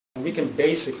we can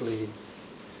basically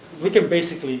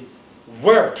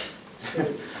work.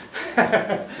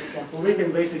 We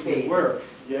can basically work,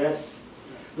 yes.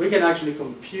 We can actually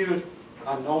compute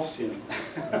an Gaussian.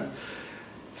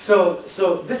 So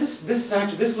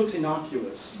this looks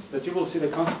innocuous, but you will see the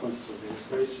consequences of this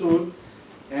very soon.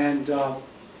 And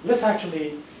let's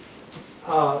actually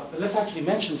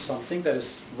mention something that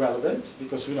is relevant,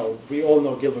 because we all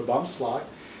know Gilbert Baumslag.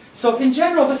 So in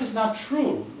general, this is not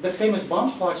true. The famous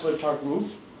Baumslag solitar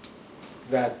group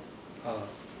that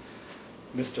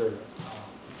Mr.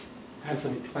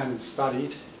 Anthony Clement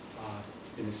studied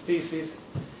in his thesis,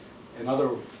 and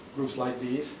other groups like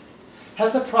these,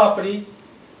 has the property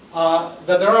that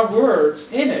there are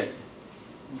words in it,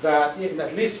 that,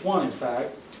 at least one in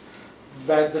fact,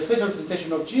 that the space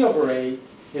representation of G over A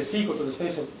is equal to the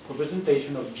space of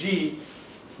representation of G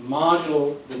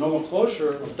modulo the normal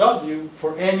closure of W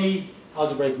for any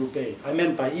algebraic group A. I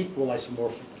meant by equal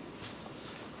isomorphic.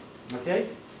 Okay?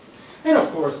 And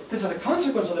of course, this is a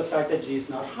consequence of the fact that G is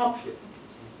not Hopfian.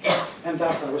 And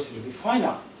thus not residually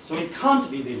finite. So it can't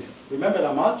be linear. Remember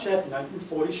that Malchev in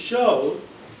 1940 showed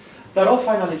that all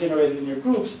finitely generated linear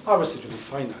groups are residually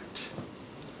finite.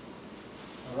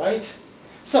 All right?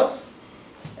 So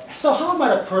how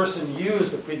might a person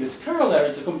use the previous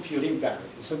corollary to compute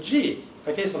invariants of G?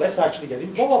 Okay, so let's actually get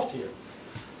involved here.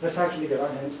 Let's actually get our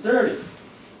hands dirty.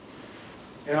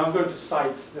 And I'm going to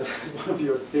cite one of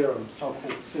your theorems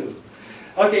soon.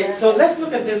 Okay, so let's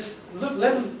look at this.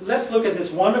 Let's look at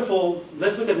this wonderful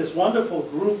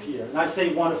group here. And I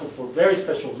say wonderful for very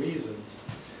special reasons,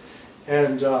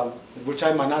 and which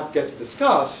I might not get to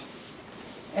discuss.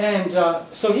 And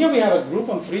so here we have a group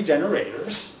on 3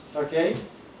 generators. Okay,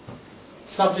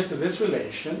 subject to this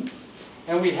relation,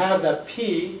 and we have that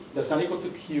P that's not equal to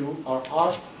Q are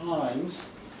R primes,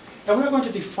 and we're going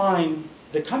to define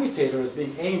the commutator as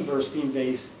being A inverse B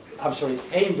inverse. I'm sorry,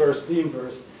 A inverse B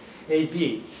inverse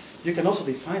AB. You can also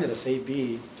define it as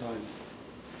AB times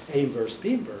A inverse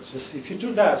B inverse. If you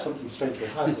do that, something strange will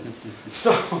happen.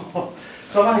 So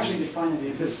I'm actually defining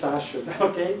it in this fashion.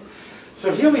 Okay.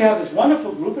 So here we have this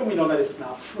wonderful group, and we know that it's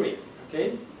not free.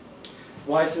 Okay.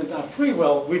 Why is it not free?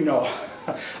 Well, we know.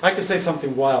 I could say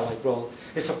something wild like, well,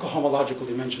 it's of cohomological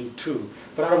dimension 2,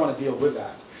 but I don't want to deal with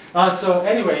that. So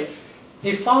anyway,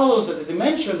 it follows that the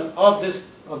dimension of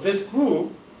this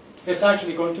group is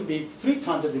actually going to be 3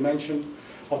 times the dimension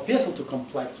of PSL2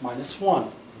 complex minus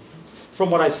 1, from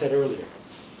what I said earlier.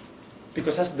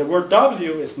 Because the word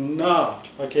W is not,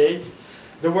 okay?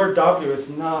 The word W is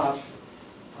not,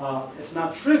 it's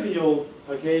not trivial,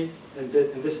 okay? And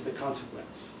this is the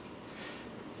consequence.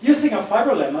 Using a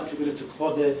fiber lemma attributed to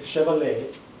Claude Chevalier,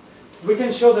 we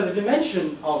can show that the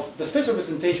dimension of the space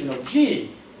representation of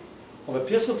G of a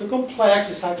PSL2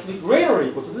 complex is actually greater or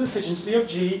equal to the efficiency of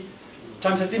G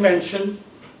times the dimension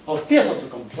of PSL2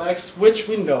 complex, which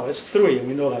we know is 3, and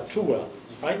we know that too well,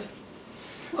 right?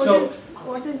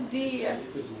 What is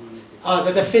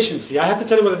the deficiency? I have to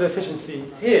tell you what the deficiency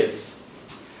is.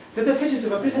 The deficiency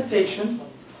of representation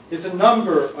is a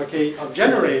number, okay, of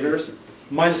generators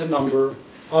minus a number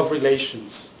of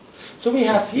relations. So we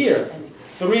have here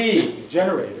 3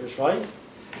 generators, right?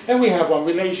 And we have 1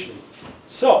 relation.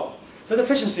 So the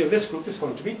deficiency of this group is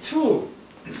going to be 2.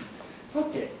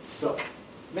 Okay, so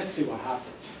let's see what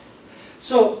happens.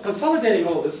 So consolidating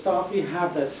all this stuff, we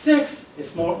have that 6 is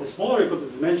smaller or equal to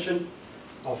the dimension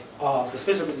of the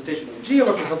space representation of G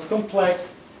over the complex,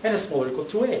 and is smaller or equal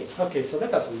to 8. Okay, so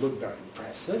that doesn't look very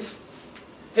impressive.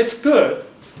 It's good,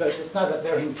 but it's not that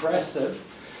very impressive.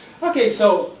 Okay,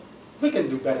 so we can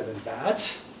do better than that,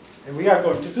 and we are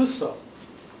going to do so.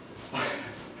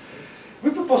 We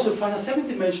propose to find a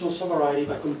 7-dimensional subvariety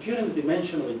by computing the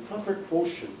dimension of a proper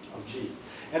quotient of G.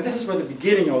 And this is where the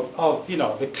beginning of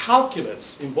the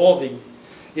calculus involving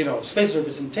space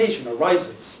representation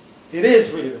arises. It is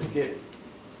really the beginning.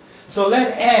 So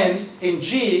let n in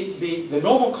G be the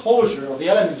normal closure of the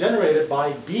element generated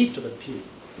by B to the P.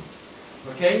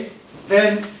 Okay?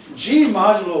 Then G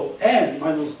modulo n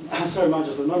minus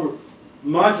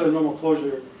modulo normal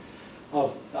closure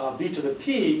of B to the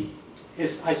P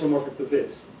is isomorphic to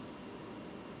this.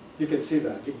 You can see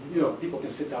that. People can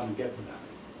sit down and get to that.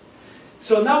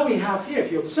 So now we have here,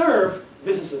 if you observe,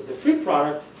 this is the free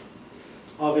product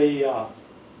of a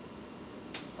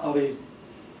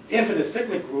infinite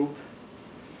cyclic group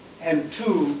and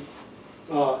two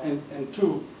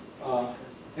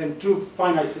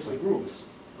finite cyclic groups.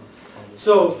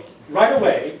 So right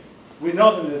away, we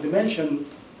know that the dimension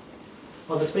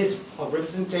of the space of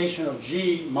representation of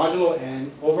G modulo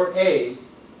n over A,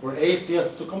 where A is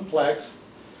PSL2 complex,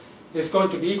 is going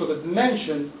to be equal to the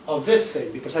dimension of this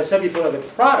thing, because I said before that the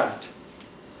product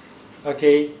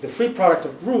okay, the free product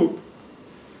of group,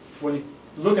 when you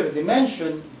look at the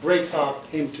dimension, breaks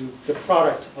up into the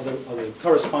product of the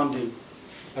corresponding,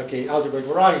 okay, algebraic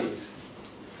varieties.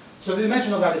 So the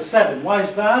dimension of that is 7. Why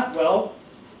is that? Well,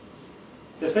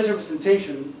 the spatial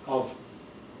representation of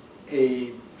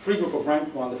a free group of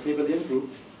rank 1, the free abelian group,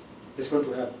 is going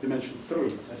to have dimension 3,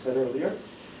 as I said earlier.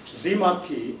 Z mod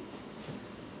P.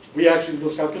 We actually did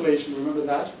those calculations, remember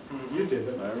that? Mm-hmm. You did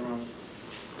them. I remember.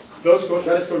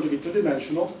 That is going to be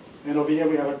 2-dimensional. And over here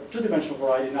we have a 2-dimensional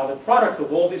variety. Now the product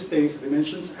of all these things, the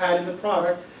dimensions add in the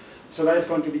product, so that is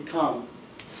going to become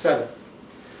 7.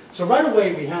 So right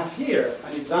away we have here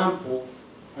an example,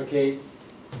 okay,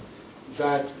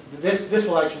 that this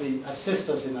will actually assist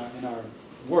us in our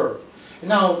work.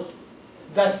 Now,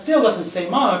 that still doesn't say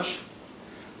much.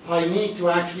 I need to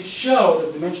actually show that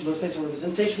the dimensional spatial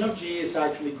representation of G is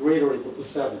actually greater or equal to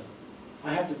 7.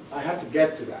 I have to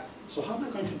get to that. So how am I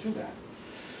going to do that?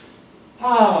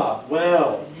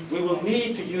 Well, we will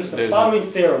need to use the following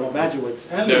theorem of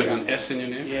Madgowicz and There's an S in your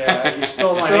name? Yeah, you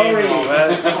stole my Sorry. name.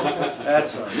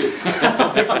 That's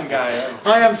a different guy.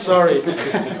 I am sorry.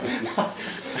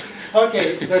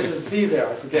 Okay, there's a Z there,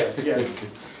 I forget,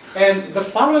 yes. And the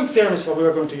following theorem is what we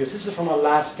are going to use. This is from our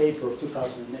last paper of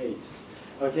 2008.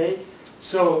 Okay,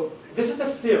 so this is the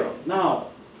theorem. Now,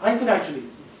 I could actually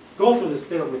go through this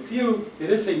theorem with you. It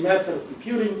is a method of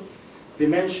computing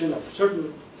dimension of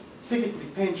certain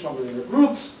cyclically pinch unrelated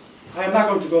groups. I am not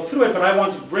going to go through it, but I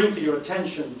want to bring to your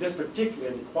attention this particular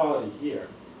inequality here.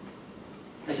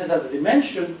 It says that the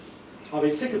dimension of a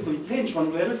cyclically pinched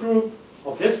unrelated group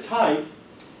of this type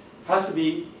has to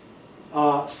be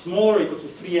smaller or equal to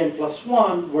 3n plus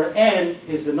 1, where n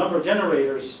is the number of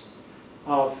generators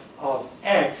of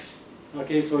x.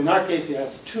 Okay, so in our case it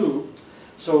has 2.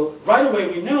 So right away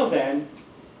we know then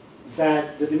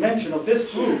that the dimension of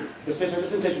this group, the spatial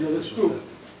representation of this group,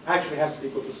 actually has to be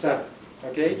equal to 7.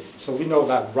 Okay, so we know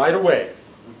that right away.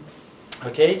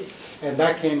 Okay, and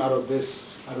that came out of this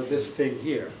thing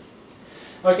here.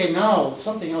 Okay, now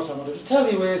something else I wanted to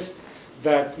tell you is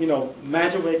that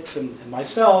Madgowicz and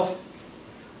myself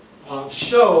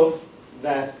show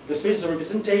that the spatial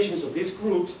representations of these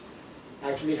groups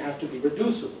actually have to be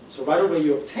reducible. So right away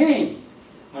you obtain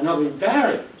another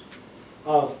invariant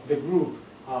of the group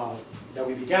that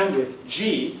we began with,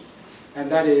 G, and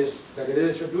that is that it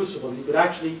is reducible. You could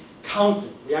actually count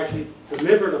it. We actually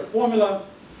delivered a formula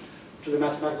to the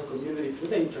mathematical community through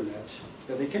the internet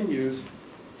that they can use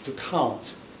to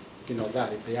count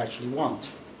that if they actually want.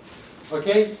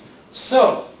 Okay,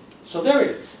 so there it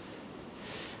is.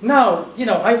 Now,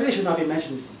 I really should not be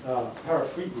mentioning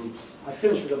Parafree groups. I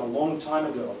finished with them a long time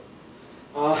ago.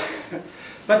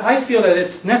 But I feel that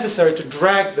it's necessary to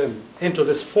drag them into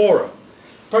this forum,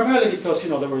 primarily because, they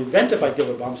were invented by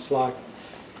Gilbert Baumslag.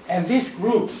 And these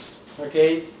groups,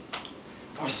 okay,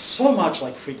 are so much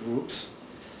like free groups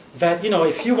that,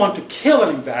 if you want to kill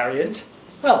an invariant,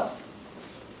 well,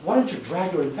 why don't you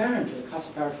drag your invariant to the class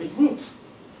of Parafree groups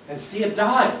and see it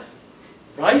die?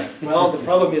 Right? Well, the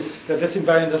problem is that this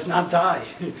invariant does not die.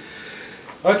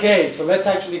 Okay, so let's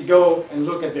actually go and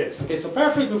look at this. Okay, so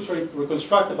Parafree groups were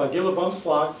constructed by Gilbert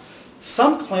Baumslag.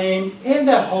 Some claim in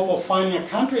that hope of finding a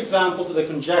counterexample to the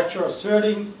conjecture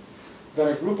asserting that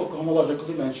a group of homological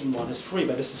dimension 1 is free,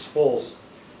 but this is false.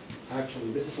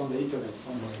 Actually, this is on the internet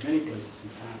somewhere, many places in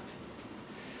fact.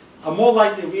 A more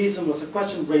likely reason was a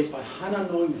question raised by Hannah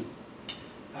Neumann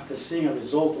after seeing a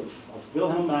result of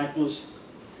Wilhelm Magnus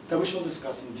that we shall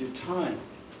discuss in due time.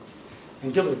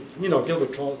 And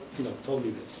Gilbert told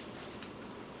me this.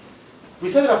 We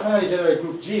said that a finitely generated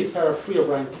group G is Parafree of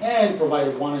rank n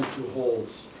provided 1 and 2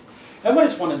 holds. And what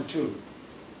is 1 and 2?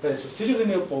 That is residually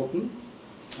nilpotent.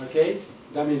 Okay,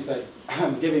 that means that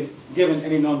given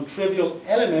any non-trivial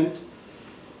element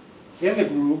in the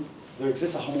group, there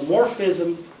exists a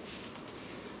homomorphism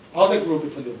of the group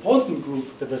between the potent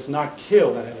group that does not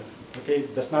kill that element. Okay,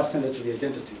 does not send it to the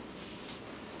identity.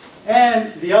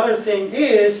 And the other thing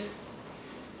is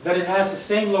that it has the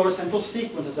same lower central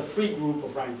sequence as a free group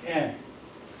of rank n.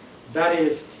 That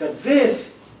is, that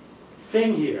this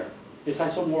thing here is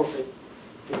isomorphic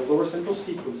to the lower central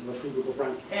sequence of a free group of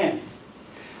rank n.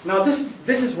 Now this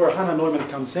is where Hannah Neumann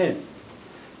comes in.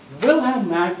 Wilhelm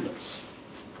Magnus,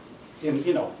 in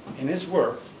his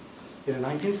work in the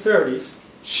 1930s,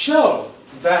 showed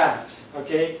that,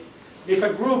 okay, if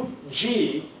a group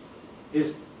G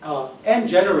is n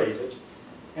generated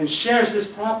and shares this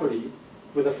property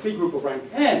with a free group of rank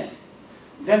n,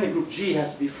 then the group G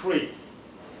has to be free.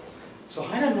 So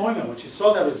Hannah Neumann, when she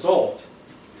saw that result,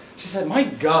 she said, my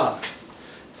God,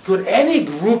 could any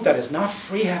group that is not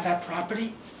free have that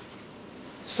property?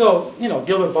 So,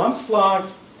 Gilbert Baumslag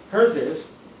heard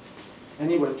this,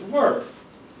 and he went to work.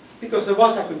 Because there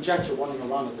was a conjecture running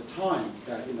around at the time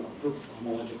that, a group of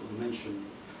homological dimension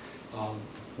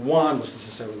 1 was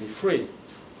necessarily free.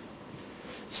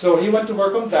 So he went to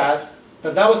work on that,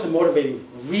 but that was the motivating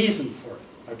reason for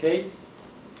it, okay?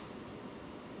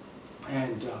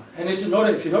 And if you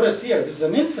notice here, this is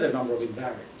an infinite number of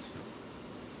invariants.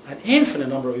 An infinite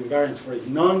number of invariants for a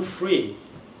non-free,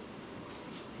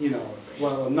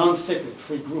 a non-cyclic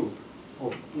free group,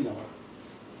 or,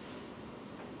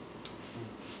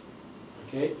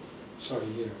 okay? Sorry,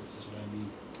 here, this is what I mean.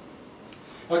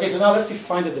 Okay, so now let's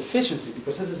define the deficiency,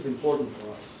 because this is important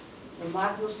for us.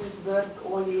 Magnus's work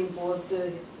only involved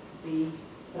the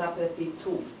property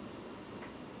 2.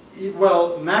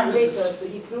 Well, Magnus Later,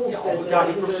 he proved that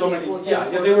he proved so many.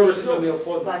 They were residually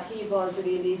important. But he was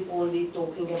really only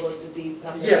talking about the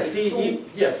property 2.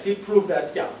 Yes, he proved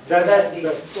that. Yeah, General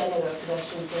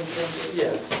question from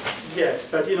yes,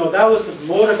 but that was the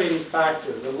motivating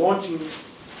factor, the launching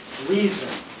reason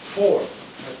for,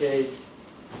 okay,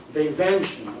 the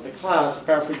invention of the class of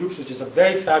Parafree groups, which is a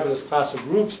very fabulous class of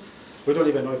groups. We don't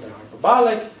even know if they're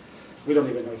hyperbolic. We don't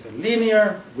even know if they're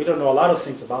linear. We don't know a lot of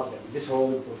things about them. These are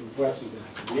all important questions that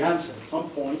have to be answered at some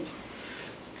point.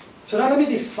 So now let me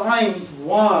define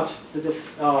what the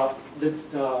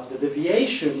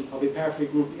deviation of a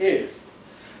Parafree group is.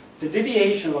 The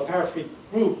deviation of a Parafree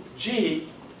group, G,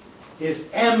 is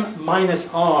M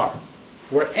minus R,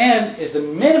 where M is the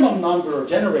minimum number of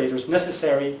generators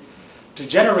necessary to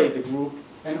generate the group,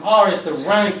 and R is the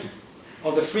rank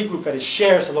of the free group that it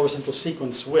shares the lower central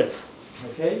sequence with.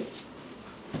 Okay?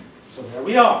 So there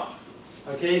we are.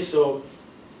 Okay, so,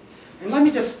 and let me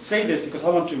just say this because I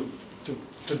want to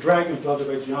drag you into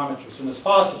algebraic geometry as soon as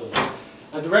possible.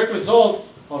 A direct result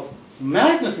of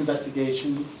Magnus'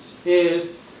 investigations is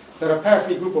that a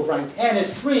Parafree group of rank n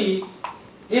is free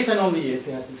if and only if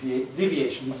it has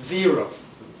deviation 0.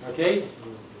 Okay?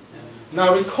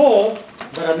 Now recall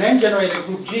that an n-generated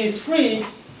group G is free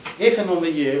if and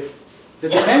only if the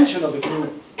dimension of the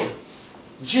group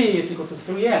G is equal to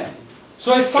 3n.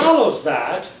 So it follows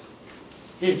that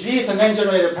if G is an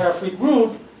n-generated Parafree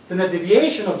group, then the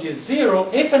deviation of G is 0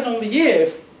 if and only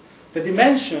if the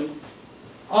dimension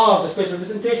of the spatial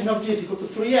representation of G is equal to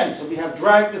 3n. So we have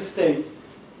dragged this thing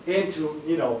into,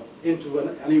 into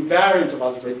an invariant of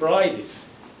algebraic varieties.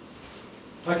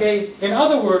 Okay, in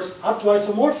other words, up to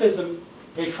isomorphism,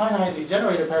 a finitely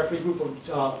generated Parafree group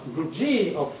of group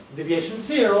G of deviation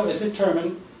 0 is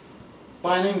determined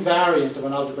by an invariant of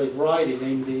an algebraic variety,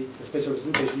 namely the spatial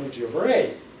representation of G over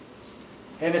A,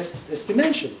 and its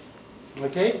dimension.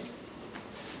 Okay.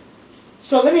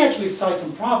 So let me actually cite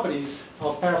some properties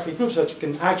of Parafree groups so that you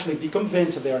can actually be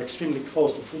convinced that they are extremely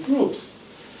close to free groups.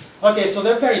 Okay, so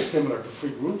they're very similar to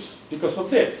free groups because of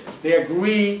this. They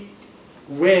agree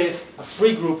with a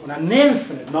free group on an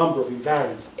infinite number of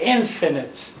invariants.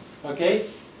 Infinite. Okay?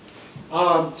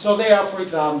 So they are, for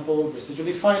example,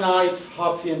 residually finite,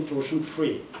 Hopfian, torsion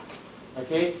free.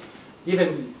 Okay?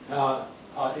 Even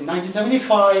in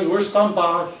 1975,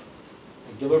 Urstanbach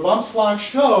and Gilbert Baumslag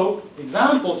show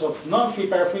examples of non-free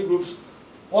Parafree groups,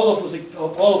 all of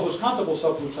whose countable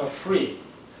subgroups are free.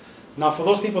 Now, for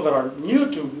those people that are new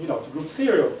to, to group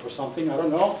theory or something, I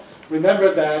don't know,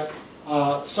 remember that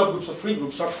subgroups of free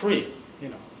groups are free,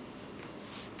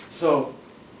 So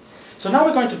now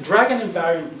we're going to drag an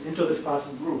invariant into this class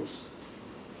of groups.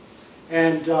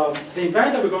 And the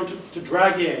invariant that we're going to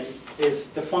drag in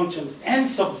is the function n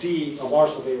sub d of r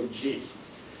sub a of g.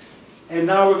 And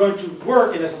now we're going to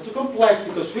work in SL2 complex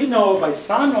because we know by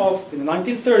Sanov in the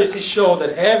 1930s he showed that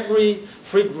every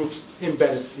free group's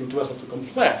embedded into SL2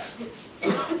 complex.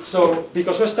 So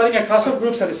because we're studying a class of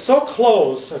groups that is so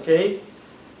close, okay,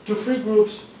 to free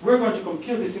groups, we're going to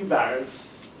compute these invariants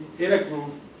in a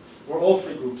group where all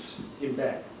free groups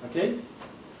embed, okay?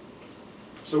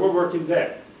 So we're working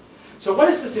there. So what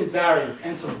is this invariant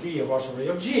n sub d of r sub a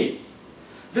of g?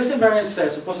 This invariant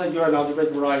says, suppose that you're an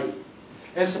algebraic variety.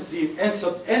 N sub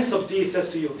d says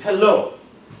to you, hello,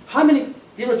 how many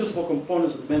irreducible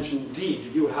components of dimension d do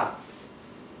you have?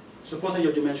 Suppose that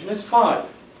your dimension is 5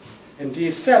 and d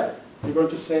is 7. You're going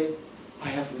to say, I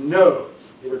have no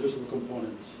irreducible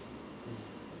components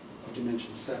of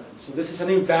dimension 7. So this is an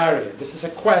invariant. This is a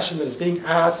question that is being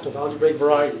asked of algebraic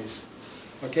varieties.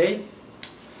 Okay?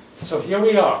 So here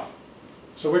we are.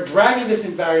 So we're dragging this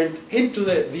invariant into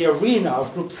the arena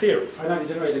of group theory, finitely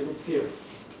generated group theory.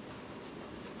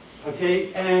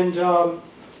 Okay, and so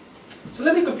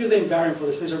let me compute the invariant for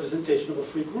the spatial representation of a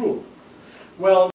free group. Well,